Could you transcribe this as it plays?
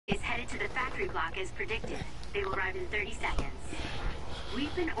the factory block as predicted. They will arrive in 30 seconds.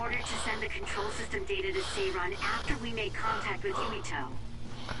 We've been ordered to send the control system data to Seiran after we make contact with Yuito.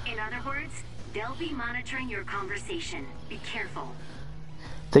 In other words, they'll be monitoring your conversation. Be careful.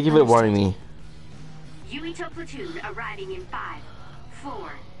 Thank you for warning me. Yuito platoon arriving in 5,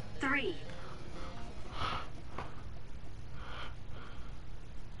 4, 3.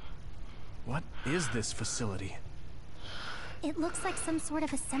 What is this facility? It looks like some sort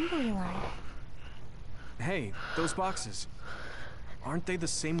of assembly line. Hey, those boxes. Aren't they the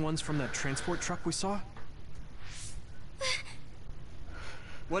same ones from that transport truck we saw?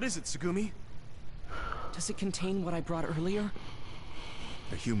 What is it, Tsugumi? Does it contain what I brought earlier?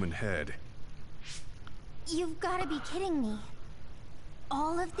 A human head. You've got to be kidding me.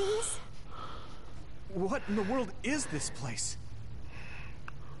 All of these? What in the world is this place?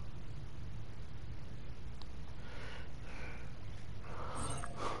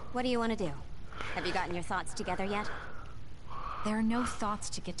 What do you want to do? Have you gotten your thoughts together yet? There are no thoughts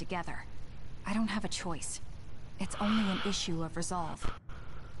to get together. I don't have a choice. It's only an issue of resolve.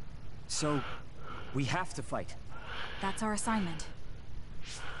 So, we have to fight. That's our assignment.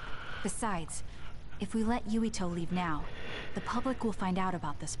 Besides, if we let Yuito leave now, the public will find out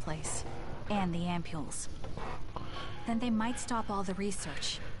about this place. And the ampules. Then they might stop all the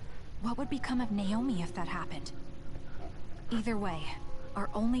research. What would become of Naomi if that happened? Either way, our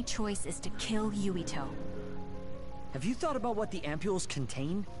only choice is to kill Yuito. Have you thought about what the ampules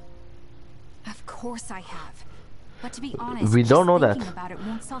contain? Of course I have. But to be honest, We don't know just that. thinking about it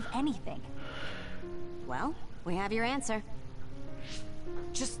won't solve anything. Well, we have your answer.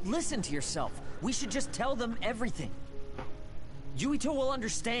 Just listen to yourself. We should just tell them everything. Yuito will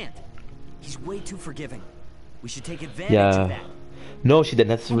understand. He's way too forgiving. We should take advantage of that. No, she didn't.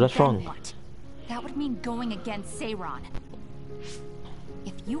 That's And then wrong. what? That would mean going against Seiran.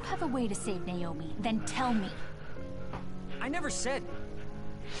 If you have a way to save Naomi, then tell me. I never said.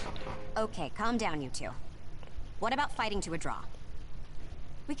 Okay, calm down, you two. What about fighting to a draw?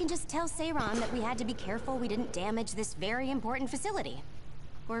 We can just tell Seiran that we had to be careful we didn't damage this very important facility.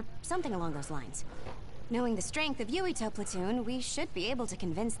 Or something along those lines. Knowing the strength of Yuito platoon, we should be able to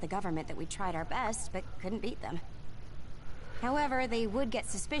convince the government that we tried our best, but couldn't beat them. However, they would get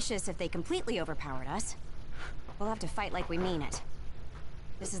suspicious if they completely overpowered us. We'll have to fight like we mean it.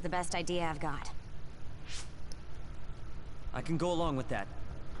 This is the best idea I've got. I can go along with that.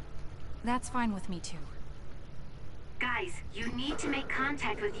 That's fine with me too. Guys, you need to make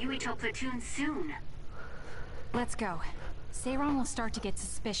contact with Yuito platoon soon. Let's go. Seiran will start to get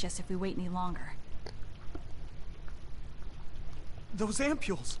suspicious if we wait any longer. Those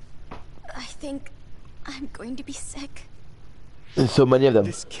ampules! I think I'm going to be sick. There's so many of them.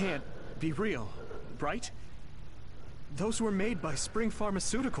 This can't be real, right? Those were made by Spring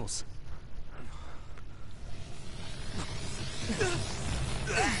Pharmaceuticals.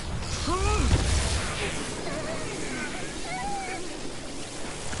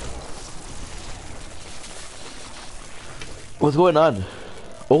 What's going on?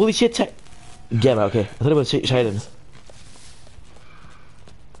 Holy shit, Gamma, okay. I thought it was Shiden.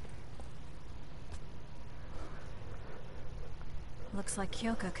 Looks like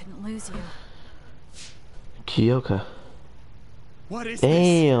Kyoka couldn't lose you. Kyoka. What is this?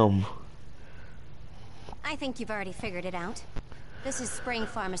 Damn. I think you've already figured it out. This is Spring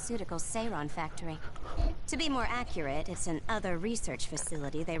Pharmaceuticals' Seiran factory. To be more accurate, it's an other research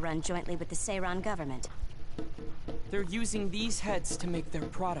facility they run jointly with the Seiran government. They're using these heads to make their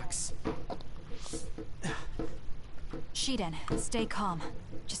products. Shiden, stay calm.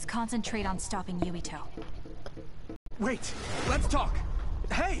 Just concentrate on stopping Yuito. Wait, let's talk.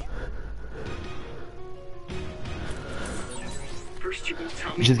 Hey!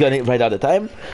 She's getting it right out of time.